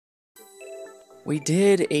We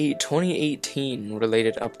did a 2018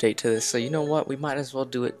 related update to this, so you know what, we might as well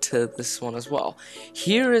do it to this one as well.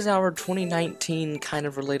 Here is our 2019 kind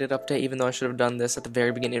of related update, even though I should have done this at the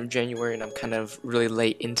very beginning of January and I'm kind of really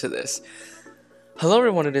late into this. Hello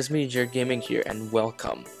everyone, it is me, Jared Gaming here, and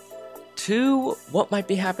welcome to what might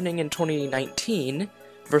be happening in 2019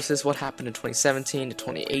 versus what happened in 2017 to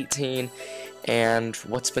 2018, and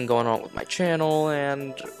what's been going on with my channel,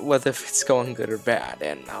 and whether it's going good or bad,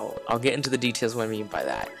 and I'll get into the details what I mean by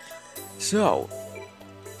that. So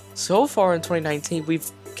far in 2019, we've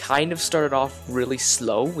kind of started off really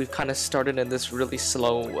slow. We've kind of started in this really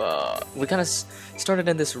slow, we kind of started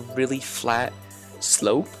in this really flat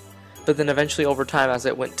slope, but then eventually over time, as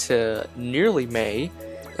it went to nearly May,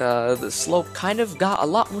 the slope kind of got a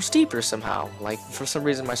lot more steeper somehow. Like, for some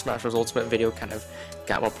reason my Smash Bros. Ultimate video kind of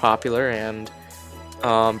got more popular, and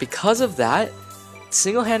because of that,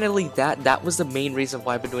 single-handedly, that was the main reason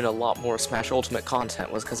why I've been doing a lot more Smash Ultimate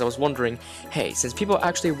content, was because I was wondering, hey, since people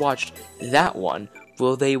actually watched that one,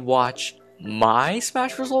 will they watch my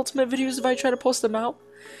Smash Bros. Ultimate videos if I try to post them out?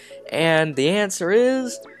 And the answer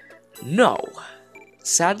is no.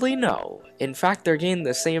 Sadly, no. In fact, they're getting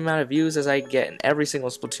the same amount of views as I get in every single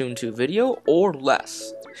Splatoon 2 video, or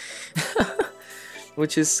less.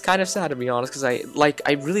 Which is kind of sad, to be honest, because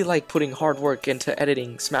I really like putting hard work into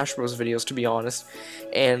editing Smash Bros. Videos, to be honest,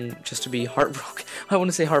 and just to be heartbroken. I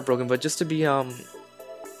wouldn't say heartbroken, but just to be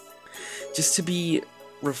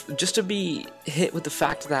hit with the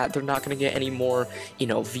fact that they're not going to get any more,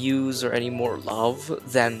 views or any more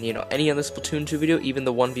love than, any other Splatoon 2 video, even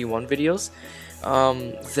the 1v1 videos,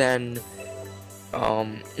 then,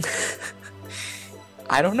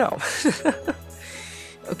 I don't know.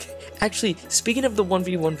 Okay, actually, speaking of the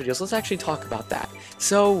 1v1 videos, let's actually talk about that.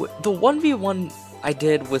 So, the 1v1 I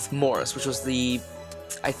did with Morris, which was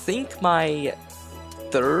I think my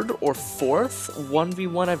third or fourth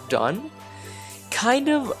 1v1 I've done, kind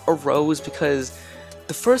of arose because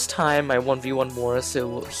the first time I 1v1 Morris,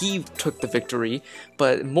 he took the victory,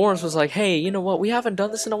 but Morris was like, hey, you know what, we haven't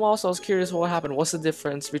done this in a while, so I was curious what happened. What's the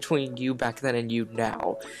difference between you back then and you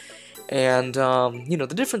now? And,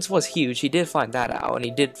 the difference was huge. He did find that out, and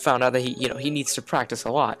he did find out that he needs to practice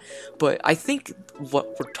a lot. But I think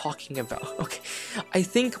what we're talking about, okay, I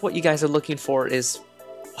think what you guys are looking for is,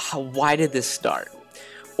 why did this start?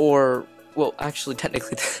 Or, well, actually,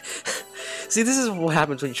 technically, see, this is what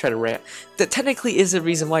happens when you try to rant. That technically is the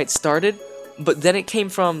reason why it started, but then it came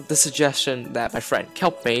from the suggestion that my friend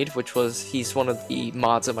Kelp made, which was, he's one of the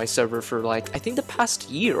mods on my server for, I think the past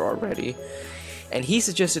year already. And he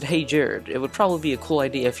suggested, hey Jared, it would probably be a cool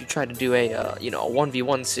idea if you tried to do a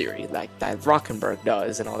 1v1 series like that Rockenberg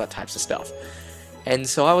does and all that types of stuff. And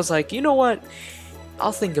so I was like, you know what,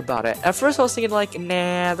 I'll think about it. At first I was thinking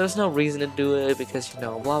nah, there's no reason to do it because,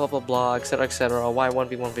 blah blah blah blah, etc, why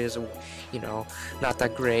 1v1 videos are, not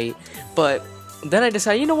that great. But then I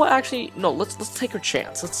decided, you know what, actually, no, let's take our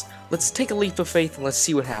chance. Let's take a leap of faith and let's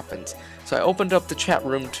see what happens. So I opened up the chat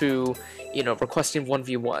room to, requesting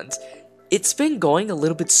 1v1s. It's been going a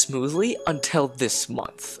little bit smoothly until this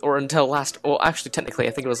month, or until actually, technically, I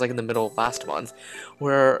think it was in the middle of last month,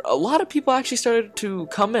 where a lot of people actually started to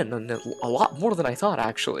come in, and a lot more than I thought,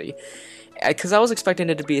 actually. Because I was expecting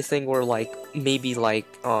it to be a thing where, maybe, 3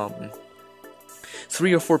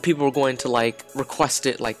 or 4 people were going to, request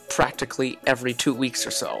it, practically every 2 weeks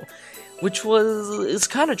or so. Which is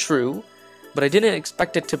kind of true, but I didn't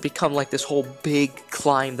expect it to become, this whole big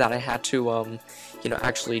climb that I had to,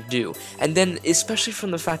 actually do. And then, especially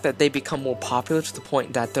from the fact that they become more popular to the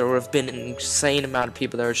point that there have been an insane amount of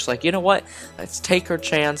people that are just like, you know what, let's take our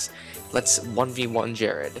chance, let's 1v1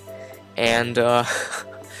 Jared. And,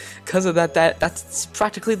 because of that's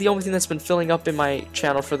practically the only thing that's been filling up in my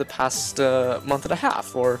channel for the past month and a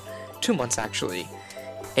half, or 2 months actually.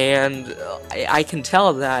 And I can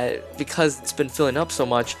tell that because it's been filling up so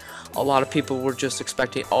much, a lot of people were just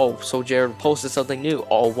expecting, oh, so Jared posted something new.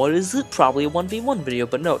 Oh, what is it? Probably a 1v1 video.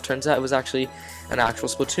 But no, it turns out it was actually an actual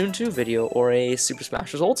Splatoon 2 video or a Super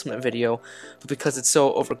Smash Bros. Ultimate video. But because it's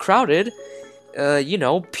so overcrowded,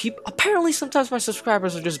 apparently sometimes my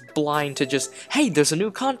subscribers are just blind to just, hey, there's a new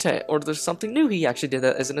content, or there's something new he actually did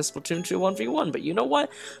that isn't a Splatoon 2 1v1. But you know what?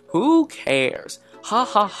 Who cares? Ha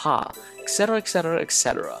ha ha. Etc, etc,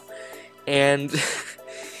 etc. And,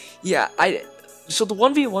 yeah, so the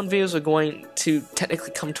 1v1 videos are going to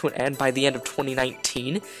technically come to an end by the end of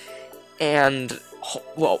 2019, and,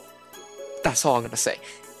 well, that's all I'm going to say.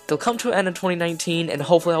 They'll come to an end in 2019, and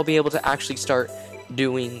hopefully I'll be able to actually start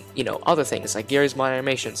doing, other things, like Gary's My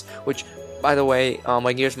Animations, which, by the way,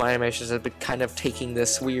 my Gary's My Animations have been kind of taking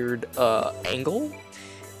this weird, angle.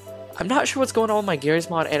 I'm not sure what's going on with my Garry's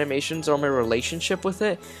Mod animations or my relationship with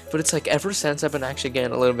it, but it's like ever since I've been actually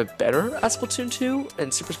getting a little bit better at Splatoon 2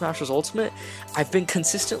 and Super Smash Bros. Ultimate, I've been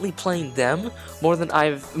consistently playing them more than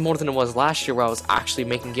it was last year where I was actually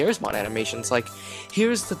making Garry's Mod animations. Like,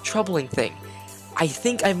 here's the troubling thing. I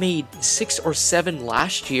think I made 6 or 7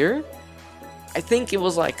 last year. I think it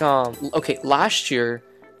was like, okay, last year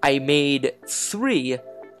I made 3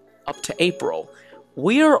 up to April.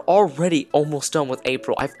 We are already almost done with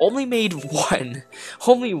April. I've only made 1.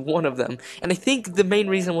 Only 1 of them. And I think the main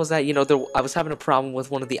reason was that, you know, I was having a problem with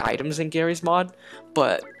one of the items in Garry's Mod,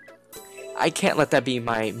 but I can't let that be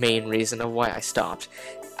my main reason of why I stopped.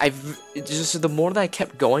 The more that I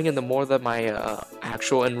kept going and the more that my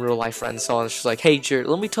actual and real life friends saw, it's just like, hey Jared,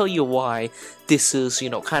 let me tell you why this is, you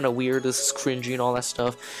know, kind of weird, this is cringy and all that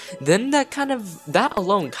stuff. Then that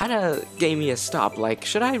alone kind of gave me a stop. Like,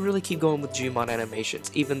 should I really keep going with GMOD animations,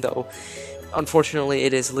 even though unfortunately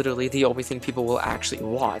it is literally the only thing people will actually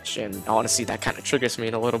watch? And honestly, that kind of triggers me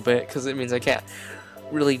in a little bit because it means I can't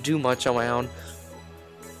really do much on my own.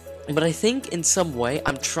 But I think in some way,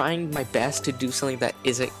 I'm trying my best to do something that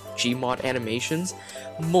isn't GMOD animations,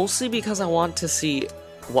 mostly because I want to see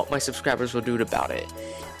what my subscribers will do about it.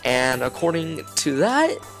 And according to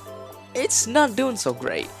that, it's not doing so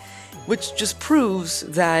great. Which just proves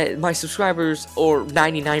that my subscribers, or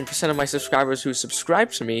 99% of my subscribers who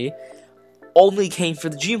subscribe to me, only came for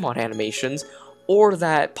the GMOD animations, or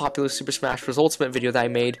that popular Super Smash Bros. Ultimate video that I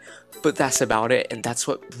made, but that's about it, and that's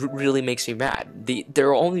what really makes me mad.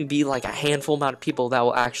 There will only be like a handful amount of people that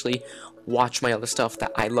will actually watch my other stuff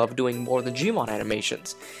that I love doing more than GMOD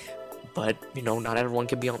animations. But, you know, not everyone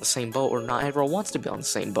can be on the same boat, or not everyone wants to be on the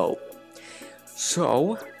same boat.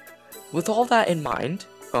 So, with all that in mind,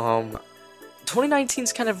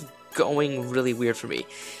 2019's kind of going really weird for me.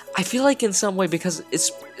 I feel like in some way,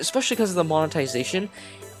 especially because of the monetization,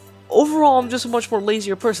 overall, I'm just a much more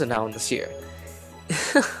lazier person now in this year.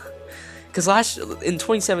 Because in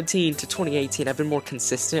 2017 to 2018, I've been more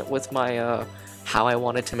consistent with my, how I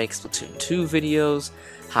wanted to make Splatoon 2 videos,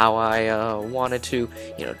 how I wanted to,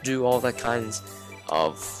 you know, do all that kinds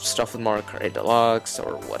of stuff with Mario Kart 8 Deluxe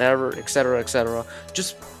or whatever, etc., etc.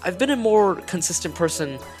 Just, I've been a more consistent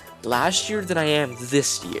person last year than I am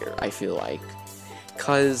this year, I feel like.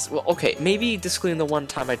 Because, well, okay, maybe excluding the one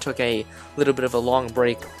time I took a little bit of a long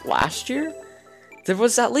break last year, there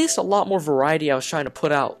was at least a lot more variety I was trying to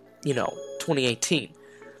put out, you know, 2018.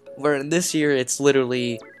 Where in this year, it's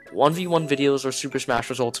literally 1v1 videos or Super Smash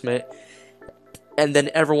Bros. Ultimate, and then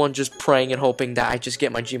everyone just praying and hoping that I just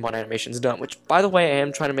get my GMOD animations done, which, by the way, I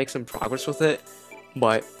am trying to make some progress with it,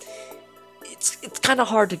 but it's kind of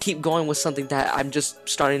hard to keep going with something that I'm just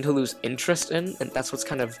starting to lose interest in, and that's what's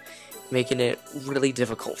kind of making it really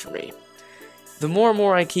difficult for me. The more and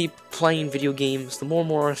more I keep playing video games, the more and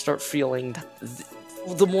more I start feeling that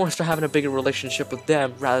the more I start having a bigger relationship with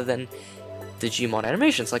them rather than the GMOD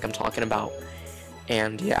animations like I'm talking about.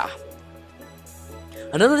 And yeah.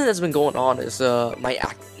 Another thing that's been going on is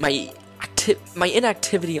my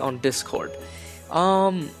inactivity on Discord.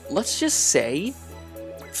 Let's just say,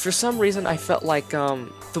 for some reason I felt like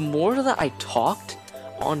the more that I talked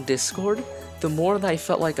on Discord, the more that I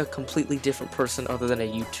felt like a completely different person other than a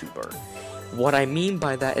YouTuber. What I mean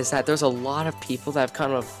by that is that there's a lot of people that have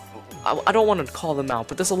kind of, I don't want to call them out,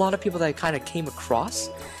 but there's a lot of people that I kind of came across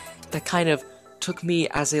that kind of took me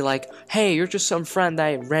as a like, hey, you're just some friend that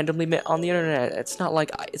I randomly met on the internet. It's not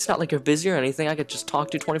like you're busy or anything. I could just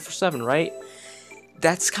talk to you 24/7, right?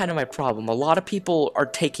 That's kind of my problem. A lot of people are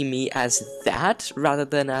taking me as that, rather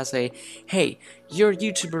than as a, hey, you're a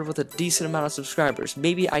YouTuber with a decent amount of subscribers.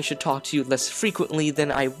 Maybe I should talk to you less frequently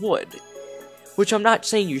than I would. Which I'm not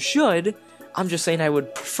saying you should, I'm just saying I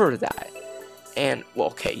would prefer that. And, well,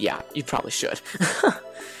 okay, yeah, you probably should.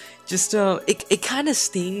 Just, it kind of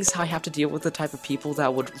stings how I have to deal with the type of people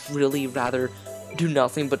that would really rather do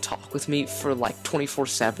nothing but talk with me for, like,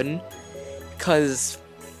 24/7. Because,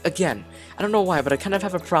 again, I don't know why, but I kind of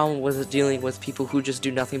have a problem with dealing with people who just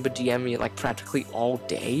do nothing but DM me, like, practically all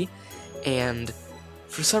day. And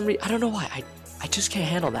for some reason, I don't know why, I just can't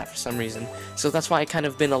handle that for some reason. So that's why I kind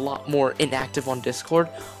of been a lot more inactive on Discord,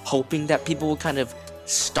 hoping that people will kind of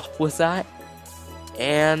stop with that.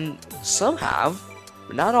 And some have,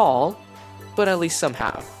 not all, but at least some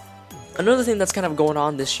have. Another thing that's kind of going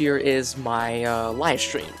on this year is my live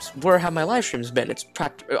streams. Where have my live streams been? It's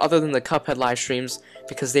other than the Cuphead live streams,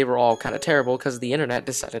 because they were all kind of terrible because the internet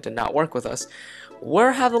decided to not work with us.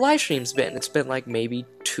 Where have the live streams been? It's been like maybe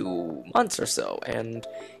 2 months or so, and,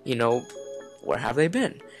 you know, where have they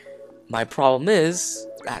been? My problem is,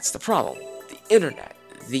 that's the problem. The internet.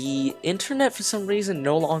 The internet, for some reason,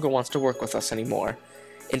 no longer wants to work with us anymore.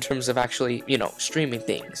 in terms of actually, streaming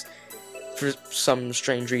things for some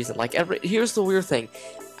strange reason. Like, here's the weird thing.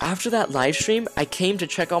 After that live stream, I came to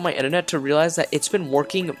check on my internet to realize that it's been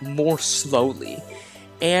working more slowly.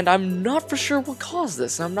 And I'm not for sure what caused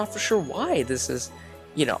this. I'm not for sure why this is,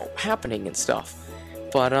 happening and stuff.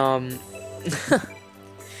 But,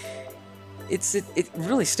 it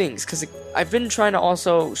really stings, because I've been trying to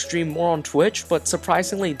also stream more on Twitch, but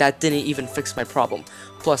surprisingly, that didn't even fix my problem.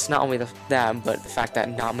 Plus, not only that, but the fact that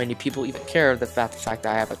not many people even care, the fact that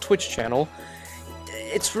I have a Twitch channel,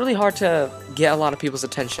 it's really hard to get a lot of people's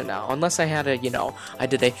attention now, unless I had I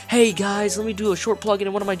did a, hey guys, let me do a short plugin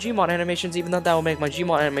in one of my GMOD animations, even though that would make my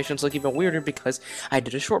GMOD animations look even weirder because I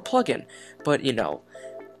did a short plugin. But,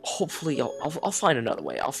 hopefully I'll find another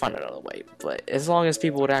way, but as long as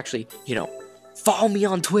people would actually, follow me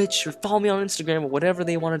on Twitch, or follow me on Instagram, or whatever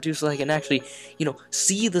they want to do so I can actually,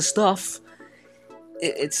 see the stuff,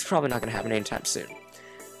 it's probably not going to happen anytime soon.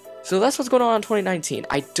 So that's what's going on in 2019.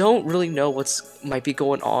 I don't really know might be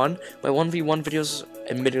going on. My 1v1 videos,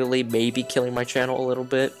 admittedly, may be killing my channel a little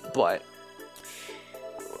bit, but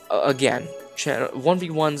again,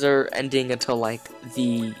 1v1s are ending until, like,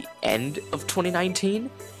 the end of 2019,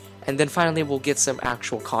 and then finally we'll get some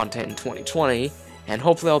actual content in 2020, and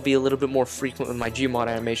hopefully I'll be a little bit more frequent with my GMOD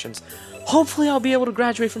animations. Hopefully I'll be able to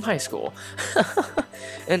graduate from high school,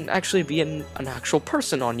 and actually be an actual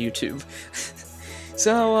person on YouTube.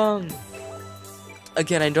 So,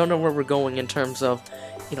 again, I don't know where we're going in terms of,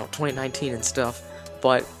 2019 and stuff,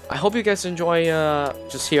 but I hope you guys enjoy,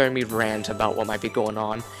 just hearing me rant about what might be going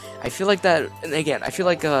on. I feel like that, and again, I feel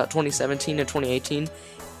like, 2017 and 2018,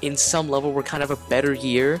 in some level, were kind of a better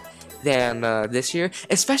year than, this year,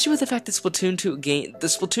 especially with the fact that the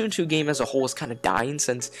Splatoon 2 game as a whole is kind of dying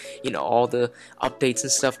since, all the updates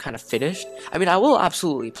and stuff kind of finished. I mean, I will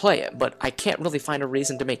absolutely play it, but I can't really find a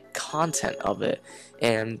reason to make content of it,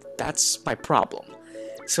 and that's my problem.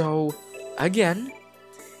 So, again,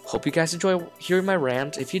 hope you guys enjoy hearing my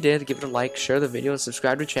rant. If you did, give it a like, share the video, and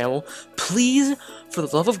subscribe to the channel. Please, for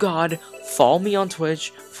the love of God, follow me on Twitch,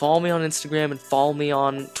 follow me on Instagram, and follow me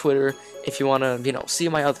on Twitter if you want to, see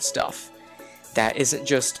my other stuff. That isn't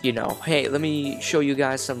just, hey, let me show you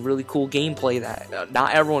guys some really cool gameplay that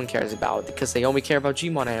not everyone cares about, because they only care about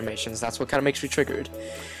GMOD animations. That's what kind of makes me triggered.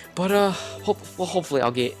 But, hopefully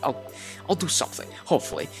I'll do something.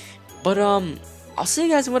 Hopefully. But, I'll see you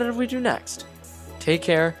guys in whatever we do next. Take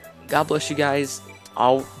care. God bless you guys.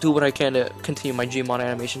 I'll do what I can to continue my GMOD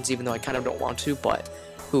animations, even though I kind of don't want to, but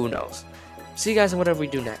who knows. See you guys in whatever we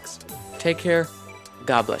do next. Take care.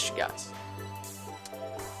 God bless you guys.